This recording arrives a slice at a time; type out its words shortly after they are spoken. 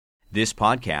This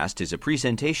podcast is a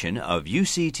presentation of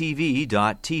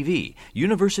UCTV.tv,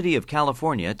 University of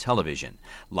California Television.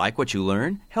 Like what you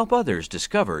learn? Help others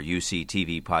discover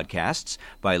UCTV podcasts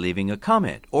by leaving a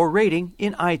comment or rating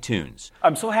in iTunes.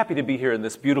 I'm so happy to be here in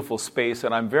this beautiful space,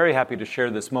 and I'm very happy to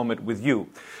share this moment with you.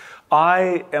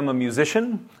 I am a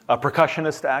musician, a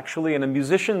percussionist actually, and a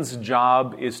musician's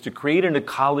job is to create an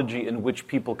ecology in which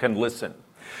people can listen.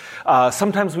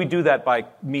 Sometimes we do that by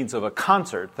means of a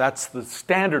concert. That's the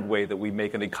standard way that we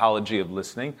make an ecology of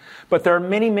listening. But there are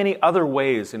many, many other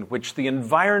ways in which the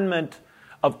environment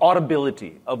of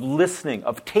audibility, of listening,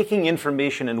 of taking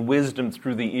information and wisdom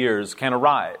through the ears can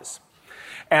arise.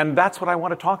 And that's what I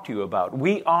want to talk to you about.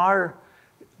 We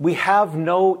have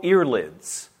no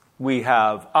earlids. We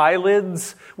have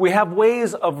eyelids. We have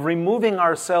ways of removing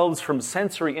ourselves from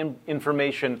sensory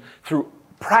information through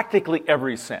practically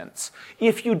every sense.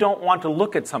 If you don't want to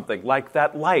look at something like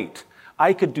that light,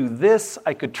 I could do this,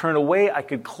 I could turn away, I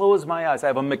could close my eyes. I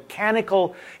have a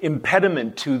mechanical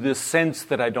impediment to this sense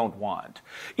that I don't want.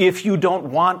 If you don't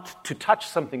want to touch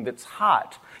something that's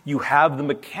hot, you have the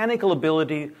mechanical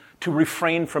ability to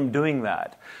refrain from doing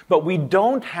that. But we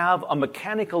don't have a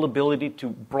mechanical ability to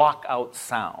block out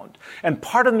sound. And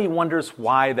part of me wonders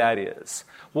why that is.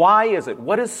 Why is it?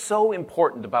 What is so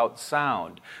important about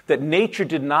sound that nature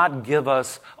did not give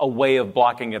us a way of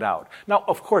blocking it out? Now,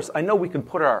 of course, I know we can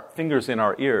put our fingers in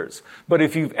our ears, but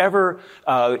if you've ever,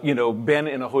 been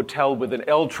in a hotel with an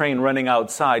L train running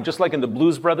outside, just like in the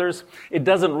Blues Brothers, it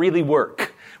doesn't really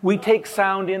work. We take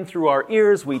sound in through our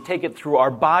ears, we take it through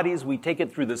our bodies, we take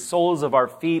it through the soles of our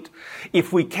feet.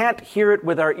 If we can't hear it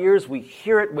with our ears, we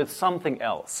hear it with something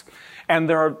else.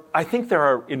 And I think there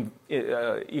are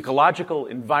ecological,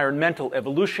 environmental,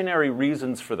 evolutionary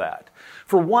reasons for that.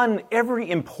 For one,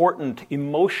 every important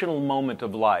emotional moment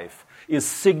of life is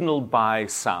signaled by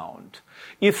sound.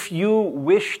 If you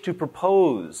wish to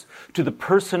propose to the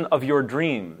person of your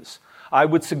dreams, I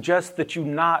would suggest that you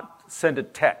not send a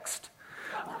text.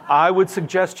 I would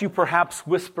suggest you perhaps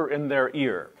whisper in their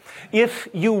ear. If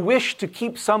you wish to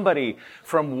keep somebody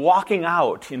from walking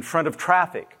out in front of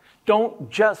traffic, don't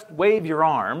just wave your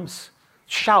arms,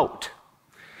 shout.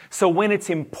 So when it's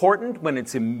important, when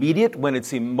it's immediate, when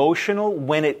it's emotional,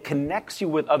 when it connects you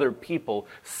with other people,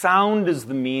 sound is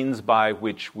the means by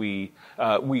which we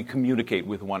communicate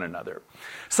with one another.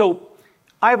 So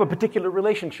I have a particular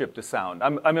relationship to sound.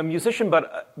 I'm a musician,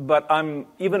 but I'm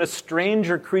even a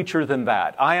stranger creature than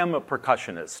that. I am a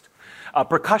percussionist. A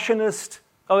percussionist,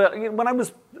 when I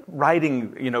was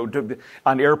riding,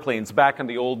 on airplanes back in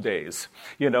the old days,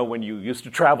 when you used to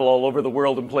travel all over the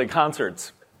world and play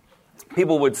concerts,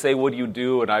 people would say, "What do you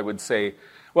do?" And I would say,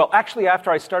 well, actually,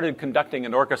 after I started conducting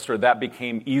an orchestra, that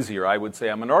became easier. I would say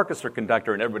I'm an orchestra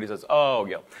conductor, and everybody says, oh,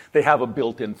 yeah, they have a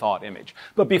built-in thought image.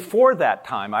 But before that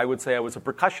time, I would say I was a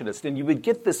percussionist, and you would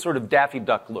get this sort of Daffy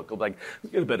Duck look of like,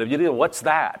 what's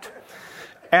that?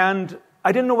 And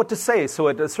I didn't know what to say, so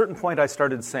at a certain point I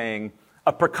started saying,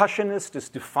 a percussionist is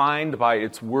defined by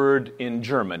its word in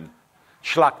German,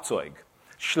 Schlagzeug.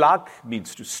 Schlag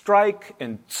means to strike,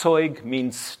 and Zeug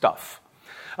means stuff.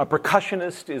 A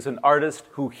percussionist is an artist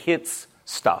who hits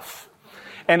stuff.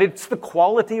 And it's the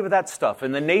quality of that stuff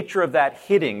and the nature of that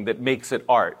hitting that makes it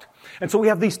art. And so we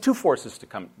have these two forces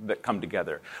that come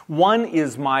together. One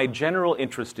is my general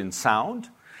interest in sound,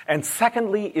 and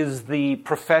secondly is the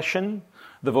profession,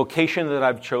 the vocation that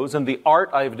I've chosen, the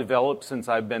art I've developed since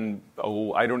I've been,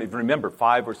 I don't even remember,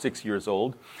 5 or 6 years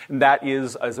old. And that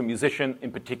is, as a musician,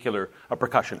 in particular, a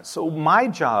percussionist. So my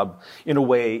job, in a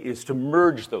way, is to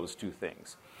merge those two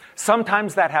things.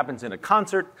 Sometimes that happens in a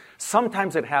concert.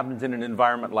 Sometimes it happens in an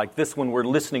environment like this when we're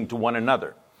listening to one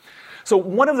another. So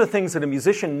one of the things that a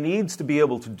musician needs to be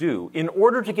able to do, in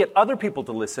order to get other people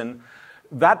to listen,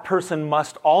 that person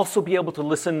must also be able to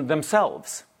listen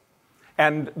themselves.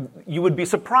 And you would be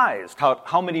surprised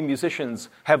how many musicians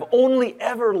have only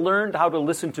ever learned how to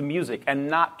listen to music and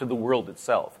not to the world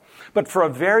itself. But for a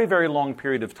very, very long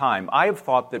period of time, I have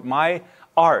thought that my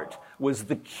art was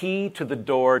the key to the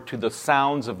door to the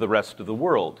sounds of the rest of the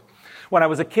world. When I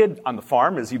was a kid on the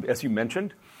farm, as you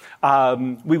mentioned, I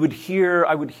would hear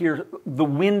the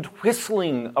wind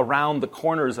whistling around the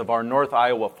corners of our North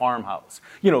Iowa farmhouse.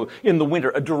 In the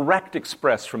winter, a direct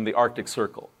express from the Arctic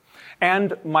Circle.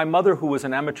 And my mother, who was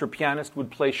an amateur pianist,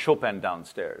 would play Chopin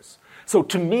downstairs. So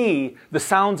to me, the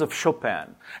sounds of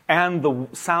Chopin and the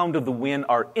sound of the wind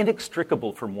are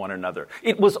inextricable from one another.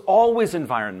 It was always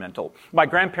environmental. My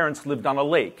grandparents lived on a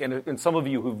lake, and some of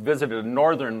you who visited a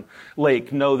northern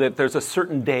lake know that there's a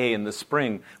certain day in the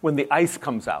spring when the ice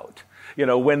comes out.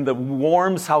 when the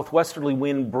warm southwesterly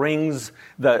wind brings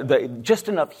just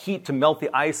enough heat to melt the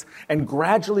ice, and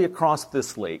gradually across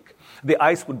this lake, the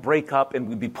ice would break up and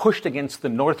would be pushed against the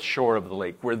north shore of the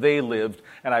lake where they lived,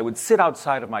 and I would sit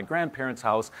outside of my grandparents'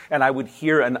 house, and I would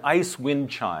hear an ice wind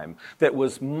chime that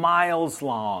was miles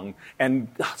long and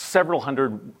several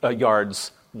hundred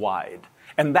yards wide.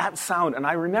 And that sound, and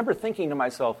I remember thinking to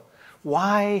myself,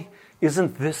 why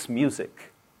isn't this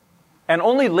music? And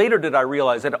only later did I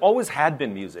realize that it always had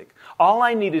been music. All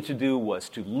I needed to do was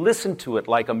to listen to it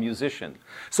like a musician.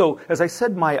 So, as I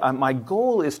said, my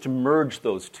goal is to merge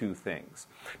those two things.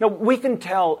 Now, we can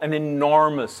tell an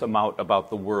enormous amount about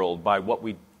the world by what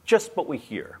we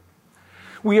hear.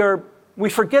 We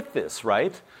forget this,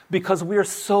 right? Because we are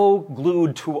so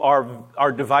glued to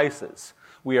our devices.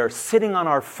 We are sitting on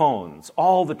our phones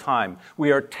all the time.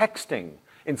 We are texting.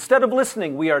 Instead of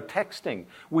listening, we are texting.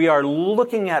 We are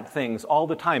looking at things all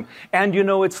the time. And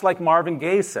it's like Marvin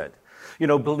Gaye said,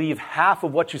 believe half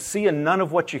of what you see and none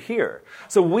of what you hear.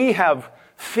 So we have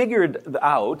figured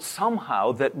out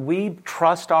somehow that we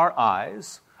trust our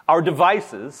eyes, our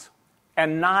devices,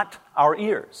 and not our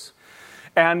ears.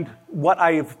 And what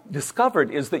I've discovered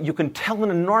is that you can tell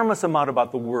an enormous amount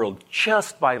about the world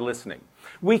just by listening.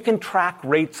 We can track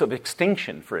rates of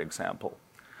extinction, for example.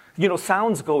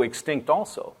 Sounds go extinct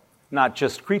also, not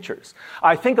just creatures.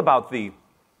 I think about the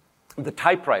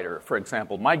typewriter, for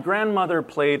example. My grandmother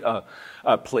played,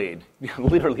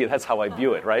 literally that's how I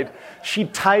view it, right? She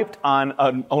typed on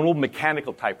an old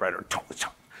mechanical typewriter.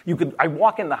 I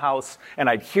walk in the house and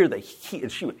I'd hear the key,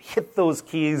 and she would hit those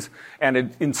keys, and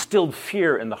it instilled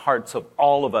fear in the hearts of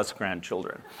all of us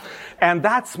grandchildren. And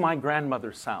that's my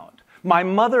grandmother's sound. My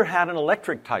mother had an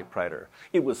electric typewriter.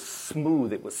 It was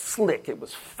smooth, it was slick, it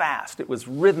was fast, it was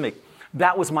rhythmic.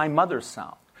 That was my mother's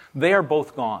sound. They are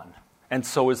both gone, and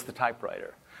so is the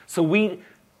typewriter. So we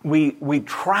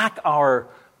track our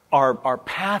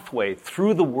pathway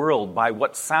through the world by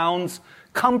what sounds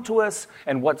come to us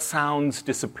and what sounds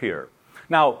disappear.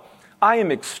 Now, I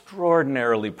am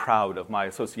extraordinarily proud of my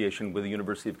association with the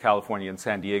University of California in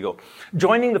San Diego.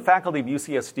 Joining the faculty of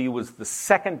UCSD was the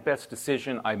second best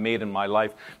decision I made in my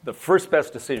life. The first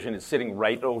best decision is sitting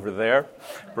right over there,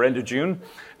 Brenda June.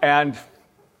 And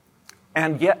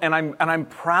I'm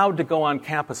proud to go on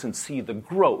campus and see the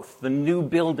growth, the new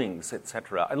buildings,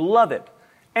 etc. I love it.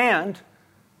 And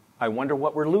I wonder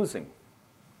what we're losing.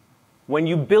 When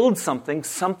you build something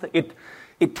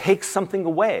it takes something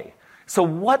away. So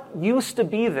what used to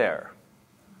be there?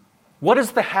 What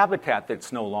is the habitat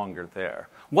that's no longer there?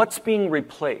 What's being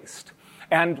replaced?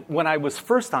 And when I was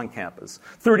first on campus,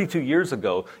 32 years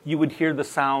ago, you would hear the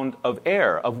sound of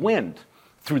air, of wind,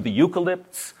 through the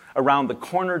eucalypts, around the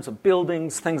corners of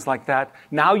buildings, things like that.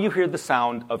 Now you hear the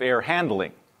sound of air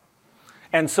handling.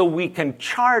 And so we can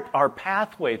chart our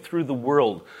pathway through the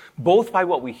world, both by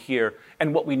what we hear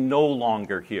and what we no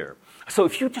longer hear. So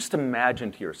if you just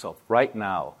imagine to yourself right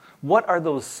now, what are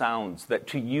those sounds that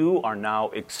to you are now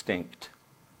extinct?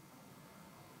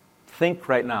 Think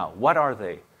right now. What are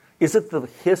they? Is it the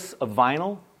hiss of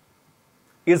vinyl?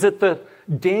 Is it the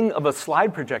ding of a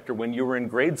slide projector when you were in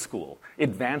grade school,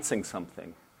 advancing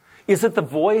something? Is it the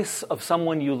voice of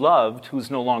someone you loved who's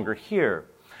no longer here?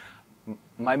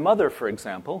 My mother, for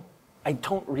example, I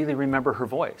don't really remember her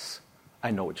voice.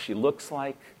 I know what she looks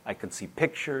like. I can see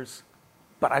pictures.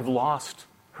 But I've lost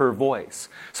her voice.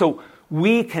 So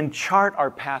we can chart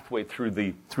our pathway through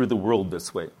the world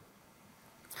this way.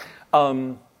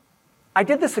 I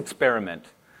did this experiment.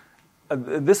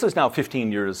 This is now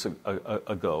 15 years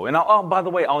ago. And by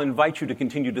the way, I'll invite you to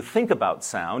continue to think about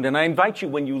sound. And I invite you,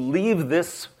 when you leave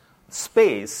this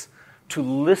space, to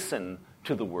listen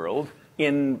to the world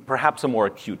in perhaps a more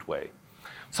acute way.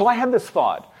 So I had this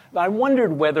thought. I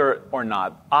wondered whether or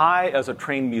not I, as a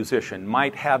trained musician,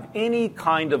 might have any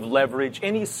kind of leverage,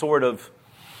 any sort of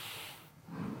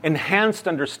enhanced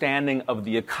understanding of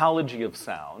the ecology of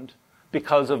sound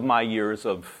because of my years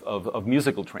of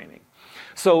musical training.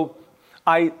 So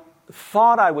I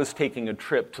thought I was taking a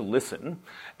trip to listen,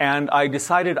 and I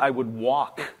decided I would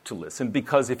walk to listen,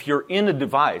 because if you're in a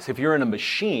device, if you're in a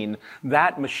machine,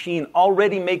 that machine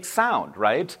already makes sound,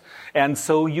 right? And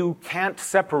so you can't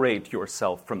separate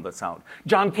yourself from the sound.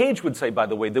 John Cage would say, by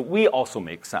the way, that we also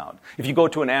make sound. If you go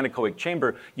to an anechoic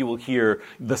chamber, you will hear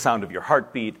the sound of your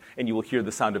heartbeat, and you will hear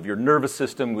the sound of your nervous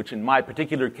system, which in my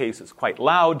particular case is quite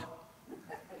loud.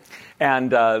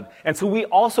 And so we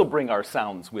also bring our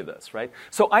sounds with us, right?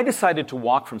 So I decided to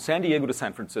walk from San Diego to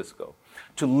San Francisco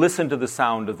to listen to the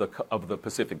sound of the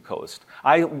Pacific coast.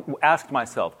 I asked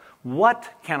myself,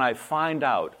 what can I find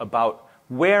out about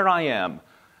where I am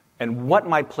And what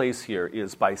my place here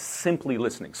is by simply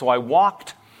listening. So I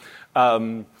walked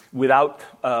without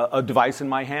a device in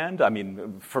my hand. I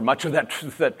mean, for much of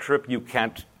that trip, you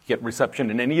can't get reception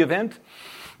in any event.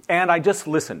 And I just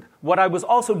listened. What I was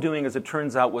also doing, as it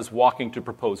turns out, was walking to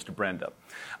propose to Brenda.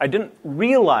 I didn't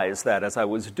realize that as I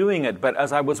was doing it, but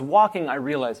as I was walking, I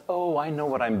realized, oh, I know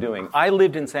what I'm doing. I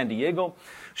lived in San Diego.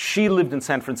 She lived in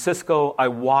San Francisco. I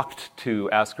walked to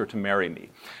ask her to marry me.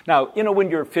 Now, when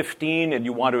you're 15 and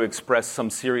you want to express some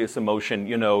serious emotion,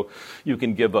 you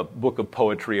can give a book of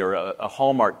poetry or a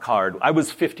Hallmark card. I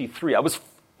was 53. I was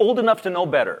old enough to know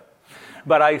better.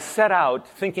 But I set out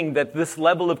thinking that this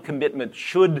level of commitment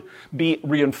should be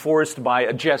reinforced by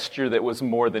a gesture that was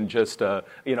more than just a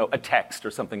text or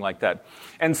something like that.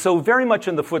 And so very much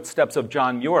in the footsteps of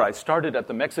John Muir, I started at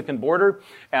the Mexican border,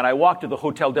 and I walked to the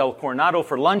Hotel del Coronado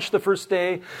for lunch the first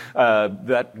day.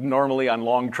 That normally on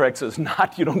long treks is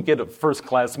not, you don't get a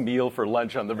first-class meal for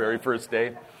lunch on the very first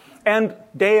day. And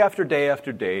day after day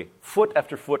after day, foot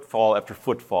after footfall after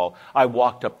footfall, I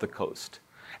walked up the coast.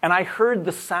 And I heard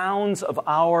the sounds of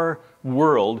our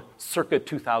world circa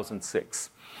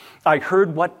 2006. I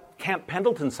heard what Camp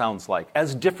Pendleton sounds like,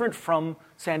 as different from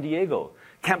San Diego.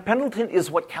 Camp Pendleton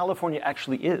is what California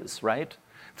actually is, right?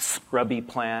 Scrubby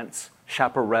plants,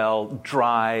 chaparral,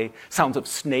 dry, sounds of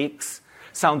snakes,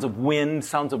 sounds of wind,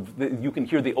 you can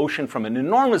hear the ocean from an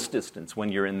enormous distance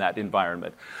when you're in that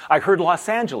environment. I heard Los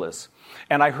Angeles.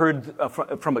 And I heard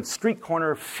from a street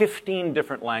corner 15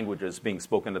 different languages being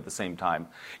spoken at the same time.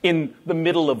 In the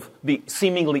middle of the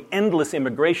seemingly endless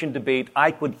immigration debate,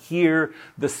 I could hear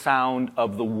the sound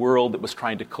of the world that was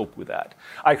trying to cope with that.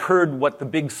 I heard what the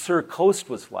Big Sur coast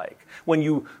was like when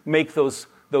you make those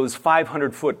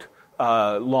 500-foot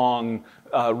long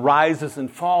rises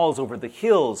and falls over the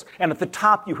hills. And at the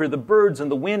top, you hear the birds and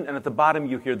the wind, and at the bottom,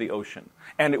 you hear the ocean.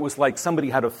 And it was like somebody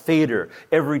had a fader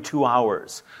every 2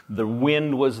 hours. The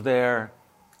wind was there,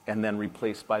 and then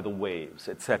replaced by the waves,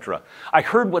 etc. I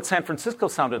heard what San Francisco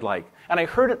sounded like, and I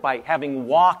heard it by having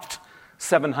walked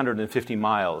 750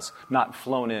 miles, not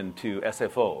flown into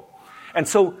SFO. And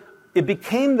so it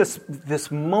became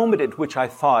this moment at which I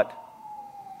thought,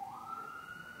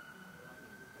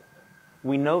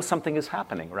 we know something is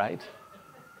happening, right?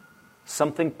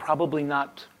 Something probably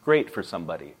not great for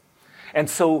somebody. And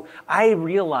so I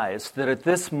realized that at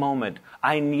this moment,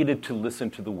 I needed to listen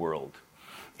to the world.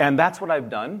 And that's what I've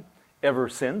done ever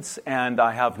since. And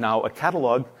I have now a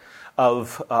catalog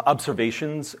of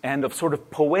observations and of sort of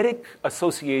poetic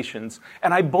associations.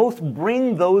 And I both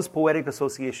bring those poetic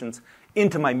associations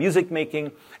into my music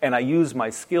making, and I use my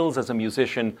skills as a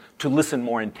musician to listen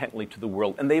more intently to the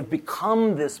world. And they've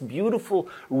become this beautiful,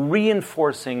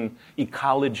 reinforcing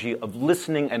ecology of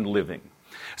listening and living.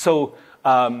 So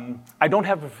I don't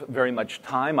have very much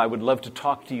time. I would love to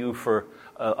talk to you for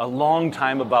a long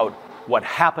time about what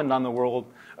happened on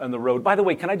the road. By the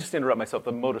way, can I just interrupt myself?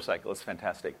 The motorcycle is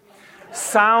fantastic.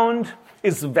 Sound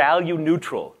is value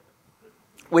neutral,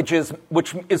 which is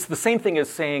the same thing as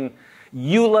saying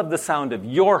you love the sound of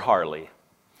your Harley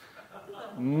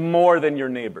more than your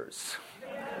neighbor's.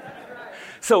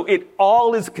 So it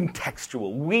all is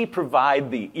contextual. We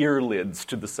provide the earlids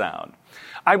to the sound.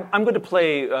 I'm going to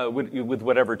play, with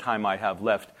whatever time I have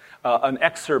left, an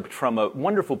excerpt from a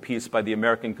wonderful piece by the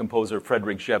American composer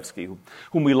Frederick Rzewski,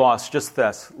 whom we lost just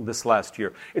this last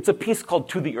year. It's a piece called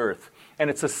To the Earth, and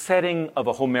it's a setting of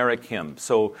a Homeric hymn.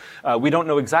 So we don't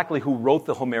know exactly who wrote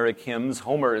the Homeric hymns.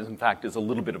 Homer, in fact, is a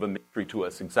little bit of a mystery to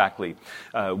us exactly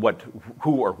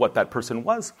who or what that person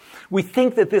was. We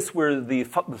think that this were the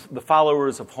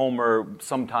followers of Homer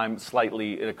sometime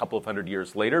slightly a couple of hundred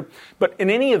years later. But in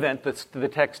any event, the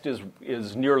text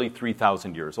is nearly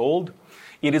 3,000 years old.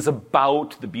 It is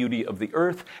about the beauty of the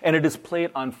earth, and it is played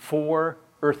on 4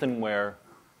 earthenware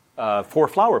 4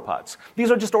 flower pots.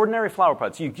 These are just ordinary flower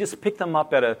pots. You just pick them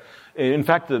up in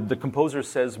fact, the composer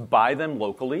says buy them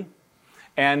locally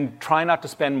and try not to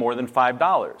spend more than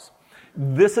 $5.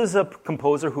 This is a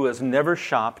composer who has never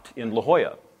shopped in La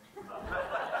Jolla.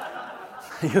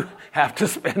 You have to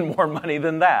spend more money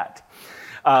than that.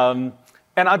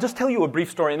 And I'll just tell you a brief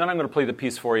story, and then I'm going to play the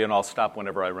piece for you, and I'll stop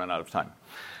whenever I run out of time.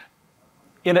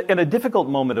 In a difficult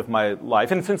moment of my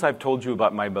life, and since I've told you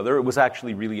about my mother, it was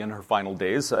actually really in her final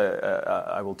days.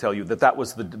 I will tell you that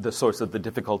was the source of the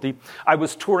difficulty. I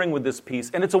was touring with this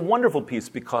piece, and it's a wonderful piece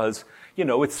because,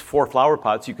 it's 4 flower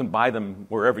pots. You can buy them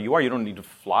wherever you are. You don't need to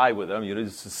fly with them.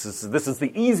 This is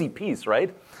the easy piece,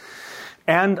 right?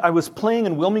 And I was playing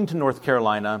in Wilmington, North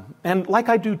Carolina, and like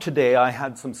I do today, I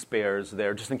had some spares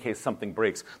there just in case something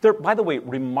breaks. They're, by the way,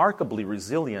 remarkably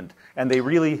resilient, and they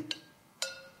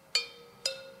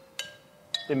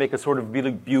They make a sort of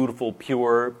really beautiful,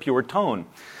 pure tone.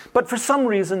 But for some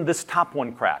reason, this top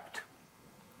one cracked.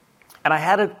 And I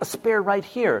had a spare right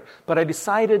here, but I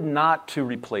decided not to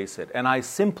replace it. And I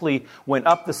simply went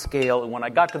up the scale, and when I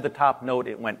got to the top note,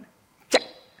 it went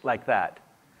like that.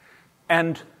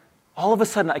 And all of a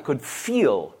sudden, I could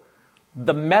feel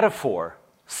the metaphor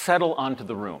settle onto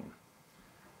the room.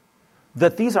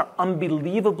 That these are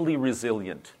unbelievably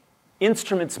resilient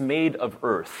instruments made of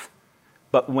earth,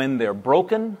 but when they're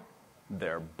broken,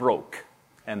 they're broke,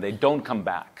 and they don't come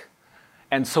back.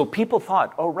 And so people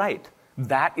thought, oh, right,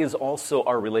 that is also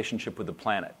our relationship with the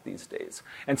planet these days.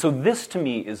 And so this, to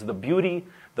me, is the beauty,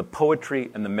 the poetry,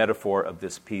 and the metaphor of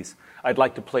this piece. I'd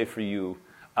like to play for you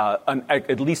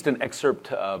at least an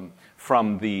excerpt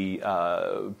from the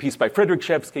piece by Frederick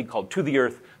Chevsky called To the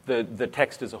Earth. The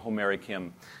text is a Homeric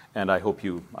hymn, and I hope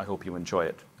you enjoy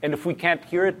it. And if we can't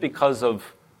hear it because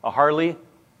of a Harley,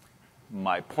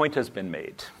 my point has been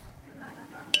made.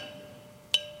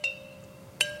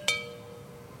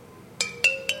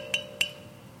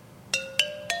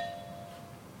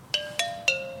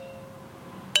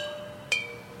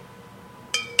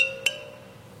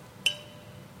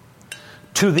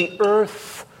 To the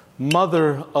earth,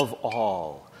 mother of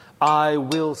all, I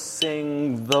will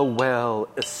sing the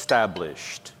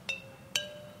well-established.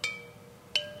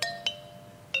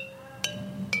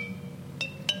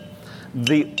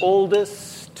 The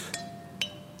oldest,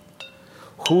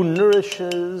 who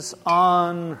nourishes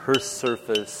on her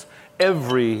surface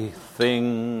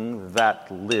everything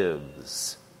that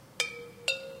lives.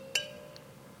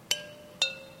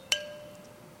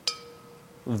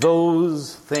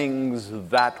 Those things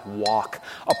that walk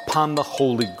upon the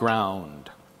holy ground,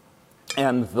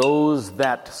 and those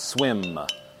that swim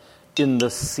in the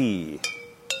sea,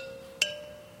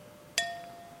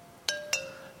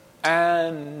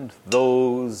 and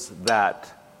those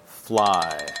that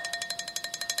fly.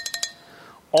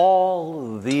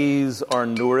 All these are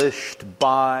nourished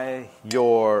by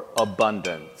your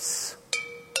abundance.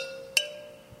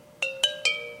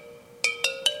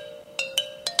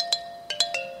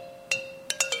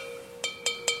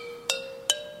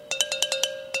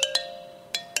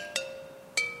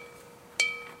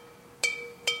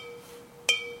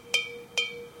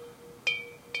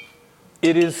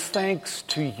 It is thanks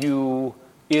to you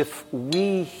if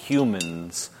we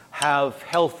humans have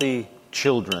healthy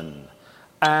children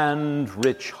and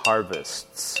rich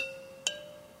harvests.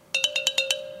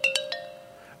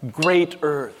 Great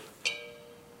Earth,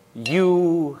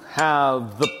 you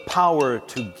have the power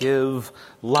to give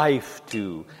life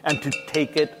to and to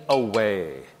take it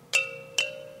away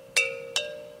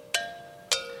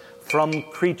from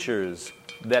creatures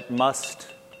that must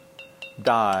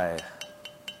die.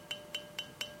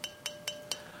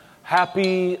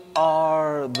 Happy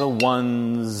are the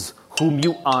ones whom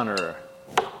you honor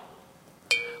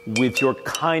with your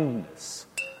kindness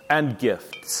and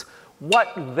gifts.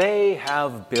 What they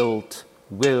have built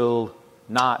will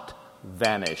not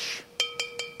vanish.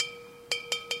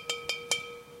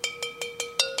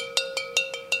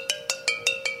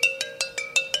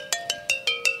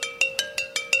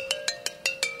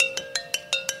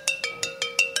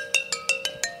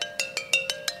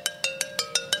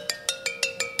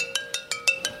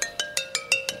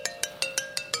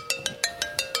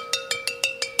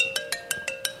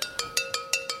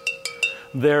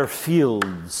 Their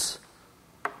fields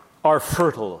are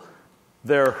fertile,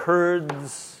 their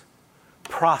herds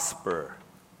prosper,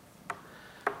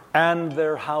 and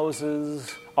their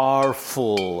houses are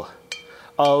full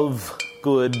of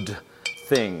good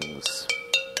things.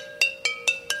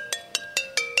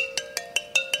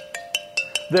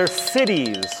 Their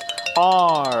cities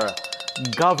are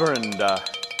governed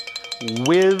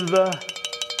with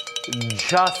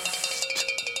just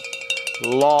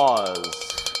laws.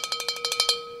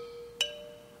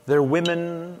 Their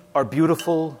women are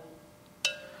beautiful.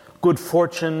 Good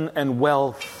fortune and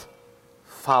wealth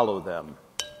follow them.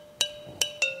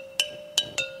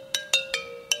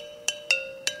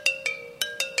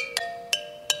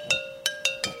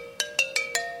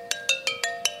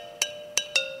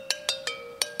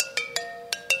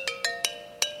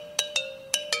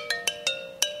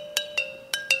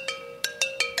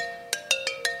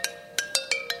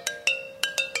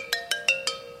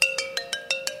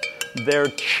 Their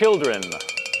children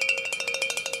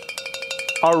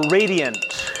are radiant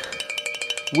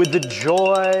with the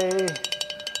joy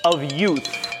of youth.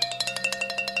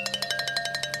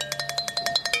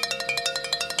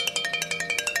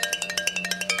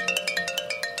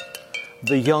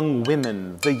 The young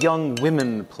women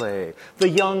play. The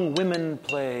young women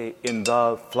play in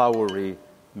the flowery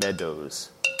meadows.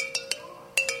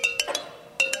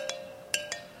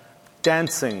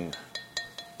 dancing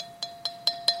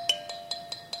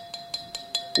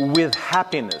with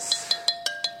happiness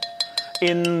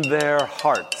in their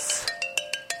hearts.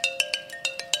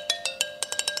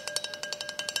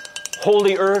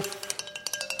 Holy Earth,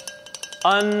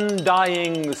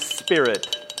 undying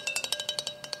Spirit,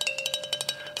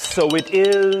 so it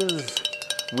is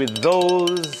with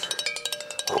those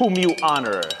whom you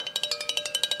honor.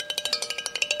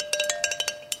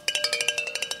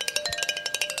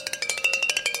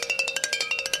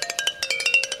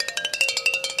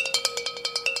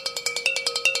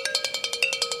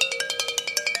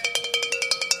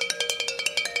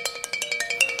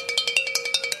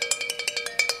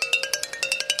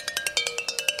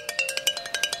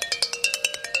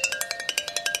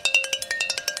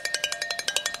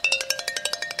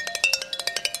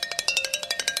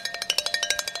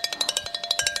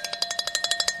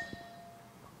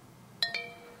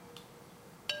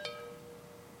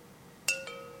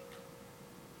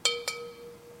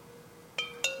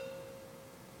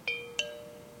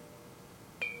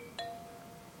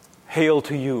 Hail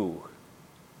to you,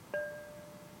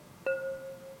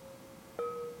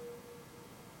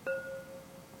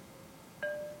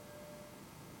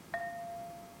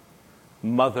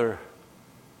 Mother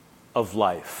of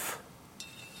Life.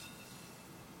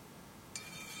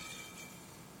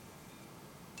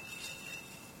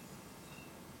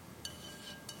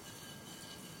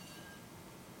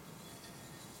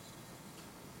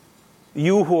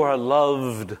 You who are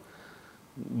loved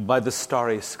by the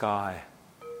starry sky,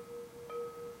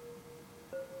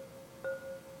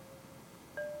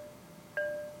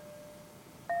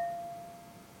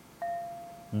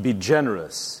 be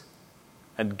generous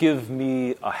and give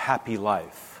me a happy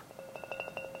life.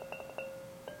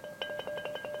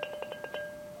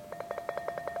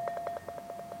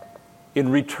 In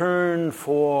return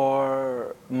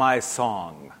for my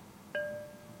song,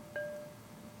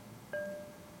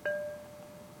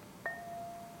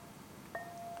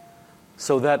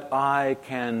 so that I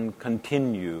can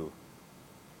continue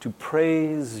to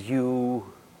praise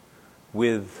you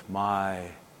with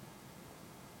my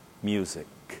music.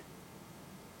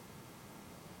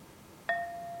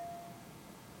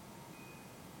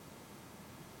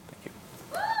 Thank you.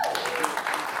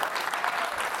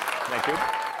 Thank you.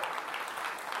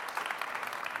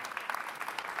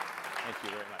 Thank you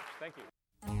very much. Thank you.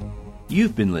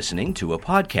 You've been listening to a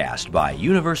podcast by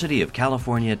University of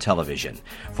California Television.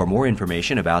 For more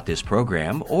information about this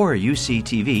program or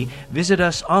UCTV, visit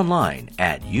us online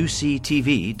at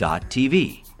uctv.tv.